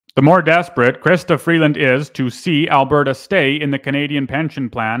The more desperate Chrystia Freeland is to see Alberta stay in the Canadian Pension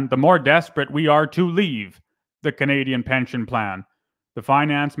Plan, the more desperate we are to leave the Canadian Pension Plan. The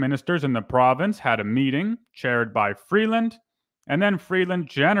finance ministers in the province had a meeting chaired by Freeland, and then Freeland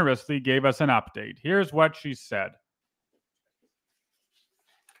generously gave us an update. Here's what she said.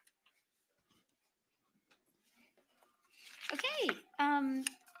 Okay,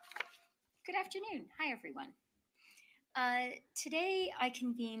 good afternoon. Hi, everyone. Today, I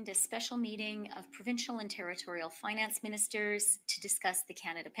convened a special meeting of provincial and territorial finance ministers to discuss the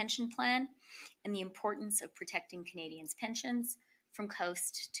Canada Pension Plan and the importance of protecting Canadians' pensions from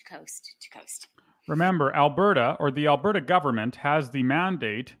coast to coast to coast. Remember, Alberta, or the Alberta government, has the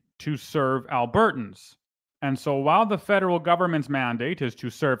mandate to serve Albertans. And so while the federal government's mandate is to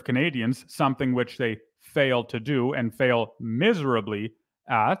serve Canadians, something which they fail to do and fail miserably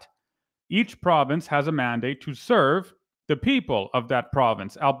at, each province has a mandate to serve the people of that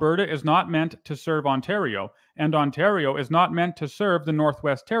province. Alberta is not meant to serve Ontario, and Ontario is not meant to serve the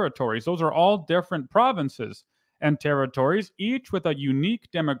Northwest Territories. Those are all different provinces and territories, each with a unique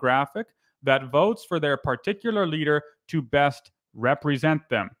demographic that votes for their particular leader to best represent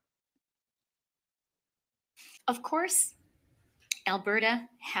them. Of course, Alberta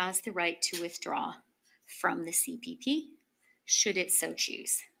has the right to withdraw from the CPP, should it so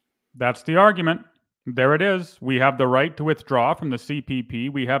choose. That's the argument. There it is. We have the right to withdraw from the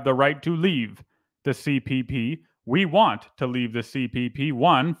CPP. We have the right to leave the CPP. We want to leave the CPP,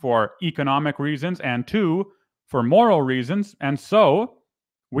 one, for economic reasons, and two, for moral reasons, and so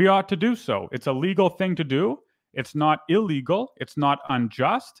we ought to do so. It's a legal thing to do. It's not illegal. It's not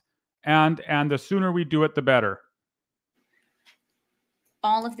unjust, and the sooner we do it, the better.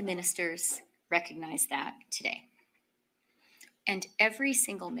 All of the ministers recognize that today. And every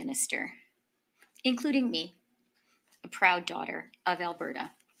single minister, including me, a proud daughter of Alberta,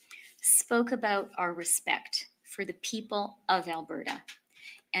 spoke about our respect for the people of Alberta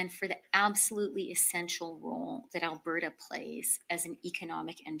and for the absolutely essential role that Alberta plays as an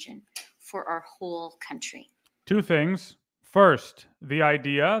economic engine for our whole country. Two things. First, the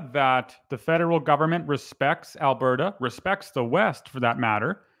idea that the federal government respects Alberta, respects the West for that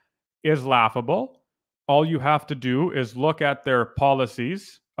matter, is laughable. All you have to do is look at their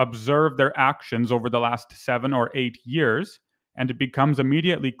policies, observe their actions over the last 7 or 8 years, and it becomes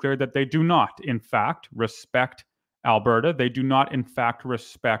immediately clear that they do not, in fact, respect Alberta. They do not, in fact,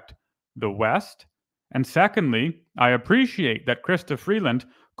 respect the West. And secondly, I appreciate that Chrystia Freeland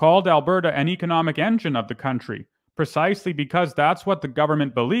called Alberta an economic engine of the country, precisely because that's what the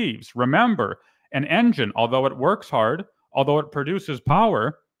government believes. Remember, an engine, although it works hard, although it produces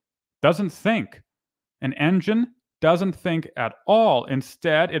power, doesn't think. An engine doesn't think at all.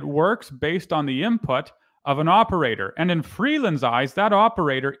 Instead, it works based on the input of an operator. And in Freeland's eyes, that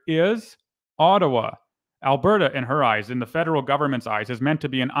operator is Ottawa. Alberta, in her eyes, in the federal government's eyes, is meant to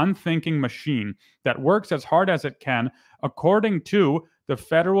be an unthinking machine that works as hard as it can according to the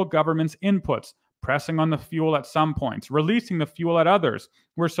federal government's inputs, pressing on the fuel at some points, releasing the fuel at others.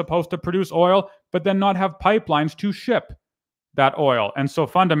 We're supposed to produce oil, but then not have pipelines to ship that oil. And so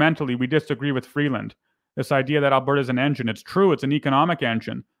fundamentally, we disagree with Freeland. This idea that Alberta is an engine, it's true, it's an economic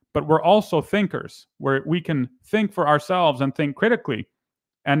engine, but we're also thinkers, where we can think for ourselves and think critically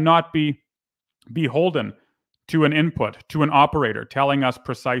and not be beholden to an input, to an operator telling us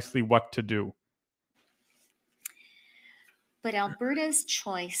precisely what to do. But Alberta's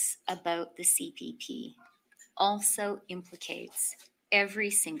choice about the CPP also implicates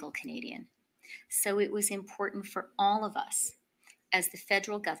every single Canadian. So it was important for all of us as the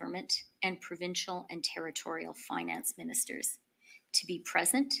federal government and provincial and territorial finance ministers to be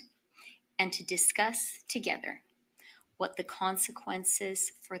present and to discuss together what the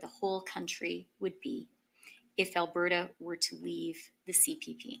consequences for the whole country would be if Alberta were to leave the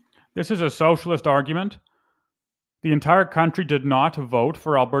CPP. This is a socialist argument. The entire country did not vote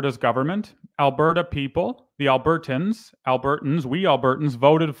for Alberta's government. Alberta people, the Albertans, we Albertans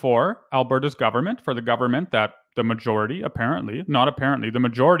voted for Alberta's government, for the government that the majority, apparently, not apparently, the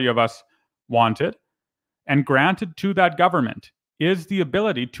majority of us wanted. And granted to that government is the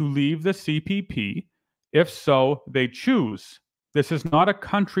ability to leave the CPP if so they choose. This is not a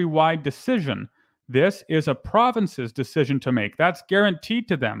countrywide decision. This is a province's decision to make. That's guaranteed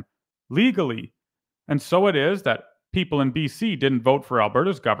to them legally. And so it is that people in BC didn't vote for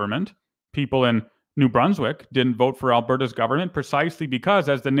Alberta's government. People in New Brunswick didn't vote for Alberta's government precisely because,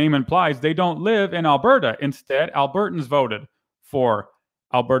 as the name implies, they don't live in Alberta. Instead, Albertans voted for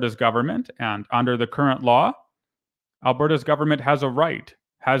Alberta's government. And under the current law, Alberta's government has a right,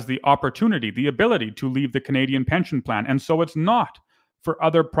 has the opportunity, the ability to leave the Canadian Pension Plan. And so it's not for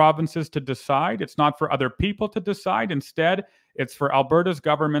other provinces to decide. It's not for other people to decide. Instead, it's for Alberta's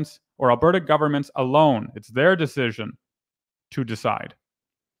governments or Alberta governments alone. It's their decision to decide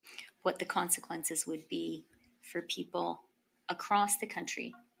what the consequences would be for people across the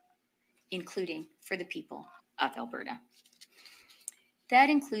country, including for the people of Alberta. That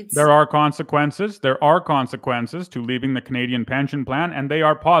includes... There are consequences. There are consequences to leaving the Canadian Pension Plan, and they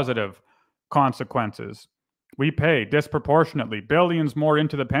are positive consequences. We pay disproportionately billions more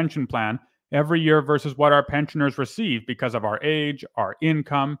into the pension plan every year versus what our pensioners receive because of our age, our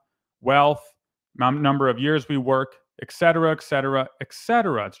income, wealth, number of years we work, etc., etc.,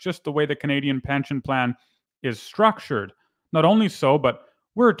 etc. It's just the way the Canadian Pension Plan is structured. Not only so, but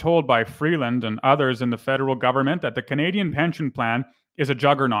we're told by Freeland and others in the federal government that the Canadian Pension Plan is a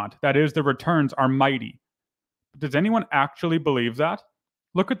juggernaut. That is, the returns are mighty. But does anyone actually believe that?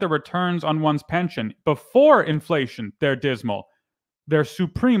 Look at the returns on one's pension. Before inflation, they're dismal. They're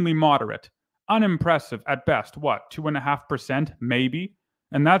supremely moderate. Unimpressive at best. What, 2.5% maybe?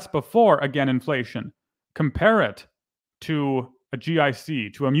 And that's before, again, inflation. Compare it to a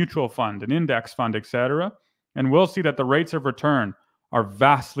GIC, to a mutual fund, an index fund, etc., and we'll see that the rates of return are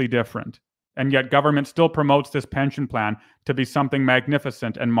vastly different. And yet government still promotes this pension plan to be something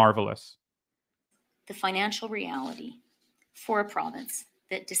magnificent and marvelous. The financial reality for a province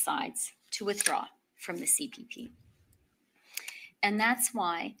that decides to withdraw from the CPP. And that's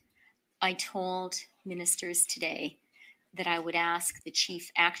why I told ministers today that I would ask the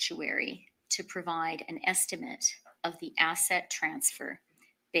chief actuary to provide an estimate of the asset transfer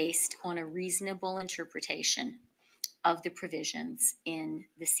based on a reasonable interpretation of the provisions in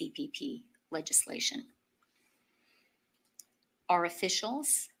the CPP legislation. Our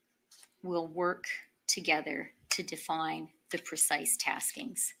officials will work together to define the precise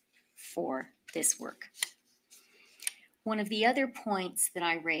taskings for this work. One of the other points that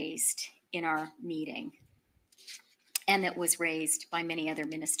I raised in our meeting, and that was raised by many other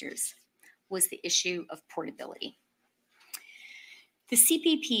ministers, was the issue of portability. The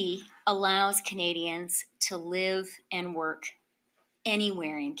CPP allows Canadians to live and work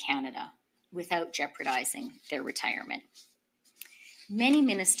anywhere in Canada without jeopardizing their retirement. Many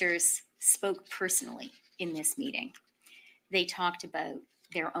ministers spoke personally in this meeting. They talked about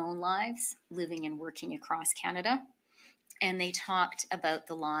their own lives living and working across Canada, and they talked about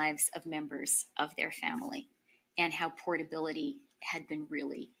the lives of members of their family and how portability had been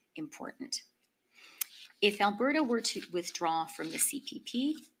really important. If Alberta were to withdraw from the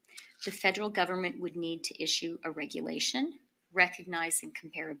CPP, the federal government would need to issue a regulation recognizing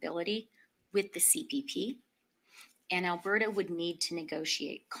comparability with the CPP, and Alberta would need to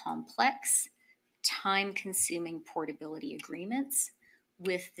negotiate complex, time-consuming portability agreements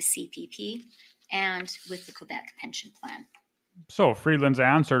with the CPP and with the Quebec Pension Plan. So Freeland's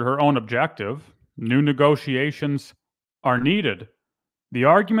answered her own objective. New negotiations are needed. The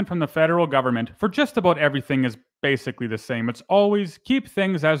argument from the federal government for just about everything is basically the same. It's always keep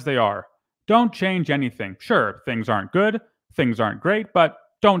things as they are. Don't change anything. Sure, things aren't good, things aren't great, but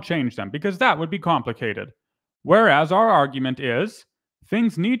don't change them because that would be complicated. Whereas our argument is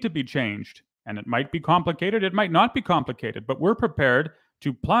things need to be changed, and it might be complicated, it might not be complicated, but we're prepared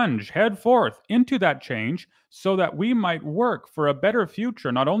to plunge headforth into that change so that we might work for a better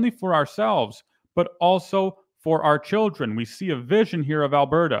future, not only for ourselves, but also for our children. We see a vision here of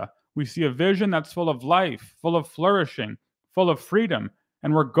Alberta. We see a vision that's full of life, full of flourishing, full of freedom,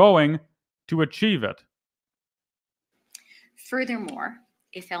 and we're going to achieve it. Furthermore,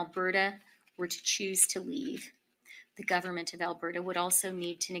 if Alberta were to choose to leave, the government of Alberta would also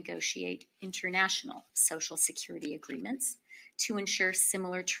need to negotiate international social security agreements to ensure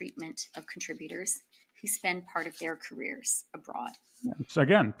similar treatment of contributors who spend part of their careers abroad. So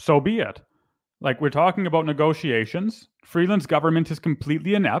again, so be it. Like, we're talking about negotiations. Freeland's government is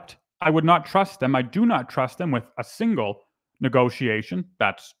completely inept. I would not trust them. I do not trust them with a single negotiation.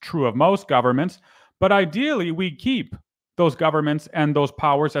 That's true of most governments. But ideally, we keep those governments and those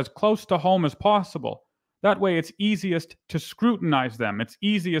powers as close to home as possible. That way, it's easiest to scrutinize them. It's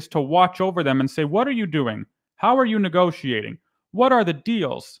easiest to watch over them and say, what are you doing? How are you negotiating? What are the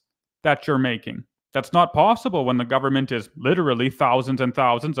deals that you're making? That's not possible when the government is literally thousands and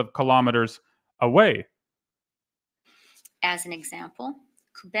thousands of kilometers away. As an example,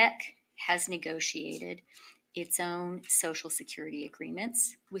 Quebec has negotiated its own social security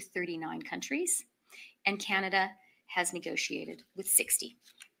agreements with 39 countries, and Canada has negotiated with 60.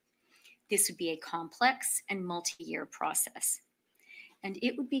 This would be a complex and multi-year process, and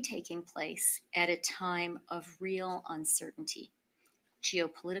it would be taking place at a time of real uncertainty,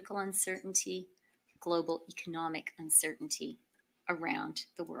 geopolitical uncertainty, global economic uncertainty, around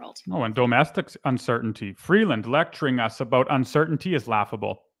the world. Oh, and domestic uncertainty. Freeland lecturing us about uncertainty is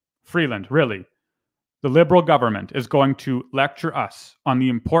laughable. Freeland, really? The Liberal government is going to lecture us on the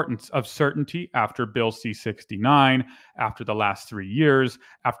importance of certainty after Bill C-69, after the last 3 years,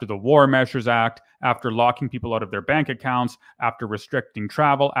 after the War Measures Act, after locking people out of their bank accounts, after restricting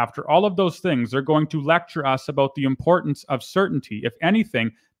travel, after all of those things. They're going to lecture us about the importance of certainty. If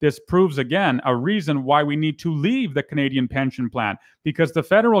anything, this proves again a reason why we need to leave the Canadian Pension Plan, because the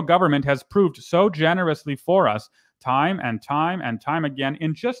federal government has proved so generously for us time and time and time again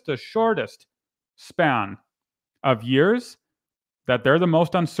in just the shortest span of years that they're the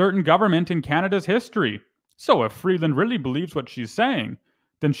most uncertain government in Canada's history. So if Freeland really believes what she's saying,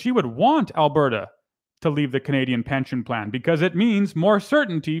 then she would want Alberta to leave the Canadian Pension Plan because it means more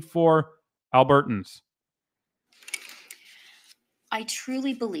certainty for Albertans. I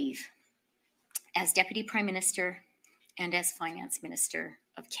truly believe, as Deputy Prime Minister and as Finance Minister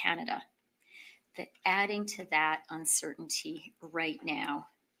of Canada, that adding to that uncertainty right now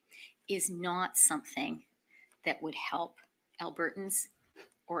is not something that would help Albertans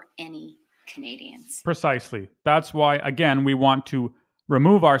or any Canadians. Precisely. That's why, again, we want to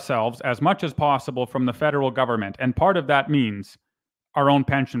remove ourselves as much as possible from the federal government. And part of that means our own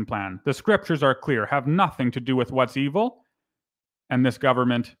pension plan. The scriptures are clear, have nothing to do with what's evil, and this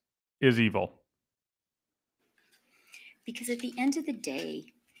government is evil. Because at the end of the day,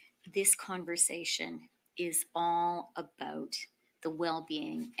 this conversation is all about the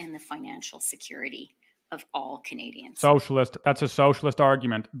well-being and the financial security of all Canadians. Socialist, that's a socialist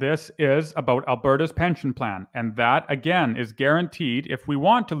argument. This is about Alberta's pension plan. And that, again, is guaranteed if we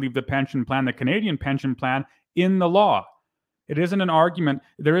want to leave the pension plan, the Canadian pension plan, in the law. It isn't an argument.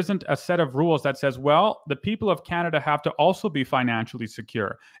 There isn't a set of rules that says, well, the people of Canada have to also be financially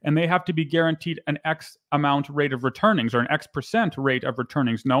secure and they have to be guaranteed an X amount rate of returnings or an X percent rate of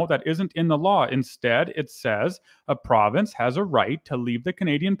returnings. No, that isn't in the law. Instead, it says a province has a right to leave the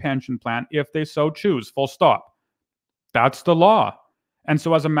Canadian pension plan if they so choose, full stop. That's the law. And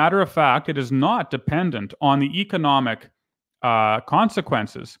so as a matter of fact, it is not dependent on the economic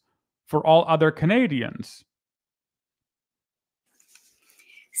consequences for all other Canadians.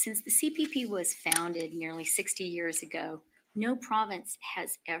 Since the CPP was founded nearly 60 years ago, no province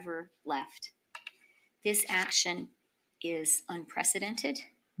has ever left. This action is unprecedented.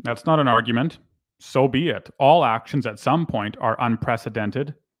 That's not an argument. So be it. All actions at some point are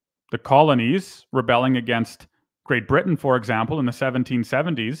unprecedented. The colonies rebelling against Great Britain, for example, in the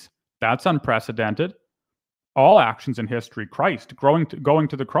 1770s, that's unprecedented. All actions in history, Christ going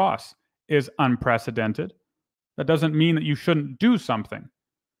to the cross, is unprecedented. That doesn't mean that you shouldn't do something.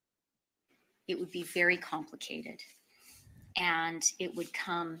 It would be very complicated, and it would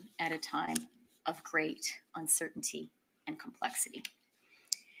come at a time of great uncertainty and complexity.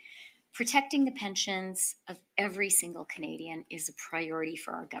 Protecting the pensions of every single Canadian is a priority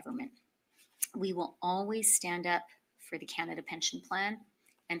for our government. We will always stand up for the Canada Pension Plan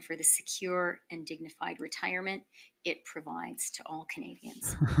and for the secure and dignified retirement it provides to all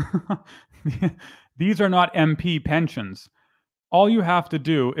Canadians. These are not MP pensions. All you have to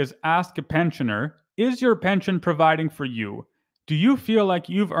do is ask a pensioner, is your pension providing for you? Do you feel like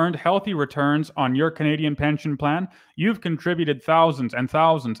you've earned healthy returns on your Canadian pension plan? You've contributed thousands and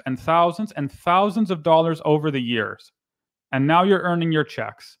thousands and thousands and thousands of dollars over the years, and now you're earning your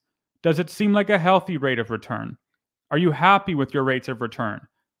checks. Does it seem like a healthy rate of return? Are you happy with your rates of return?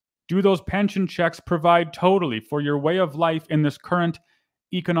 Do those pension checks provide totally for your way of life in this current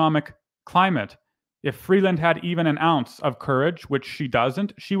economic climate? If Freeland had even an ounce of courage, which she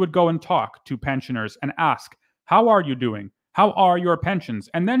doesn't, she would go and talk to pensioners and ask, how are you doing? How are your pensions?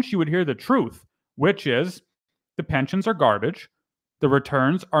 And then she would hear the truth, which is the pensions are garbage, the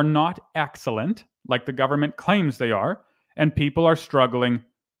returns are not excellent, like the government claims they are, and people are struggling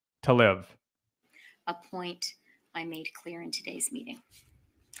to live. A point I made clear in today's meeting.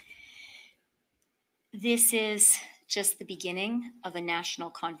 This is just the beginning of a national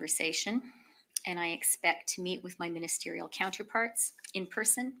conversation, and I expect to meet with my ministerial counterparts in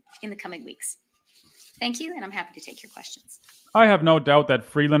person in the coming weeks. Thank you, and I'm happy to take your questions. I have no doubt that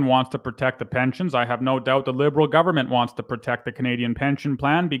Freeland wants to protect the pensions. I have no doubt the Liberal government wants to protect the Canadian Pension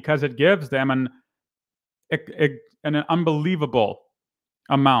Plan because it gives them an unbelievable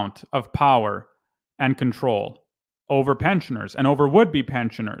amount of power and control over pensioners and over would-be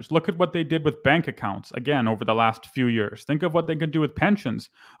pensioners. Look at what they did with bank accounts, again, over the last few years. Think of what they could do with pensions.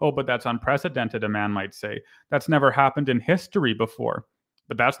 Oh, but that's unprecedented, a man might say. That's never happened in history before.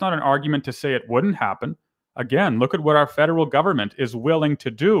 But that's not an argument to say it wouldn't happen. Again, look at what our federal government is willing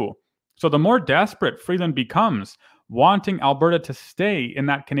to do. So the more desperate Freeland becomes, wanting Alberta to stay in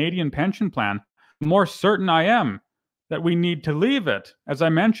that Canadian pension plan, the more certain I am that we need to leave it. As I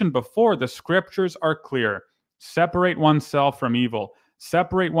mentioned before, the scriptures are clear. Separate oneself from evil,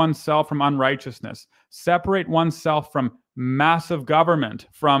 separate oneself from unrighteousness, separate oneself from massive government,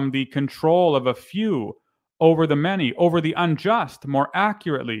 from the control of a few over the many, over the unjust, more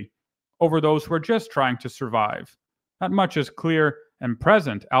accurately, over those who are just trying to survive. That much is clear and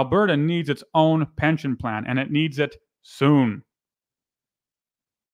present. Alberta needs its own pension plan, and it needs it soon.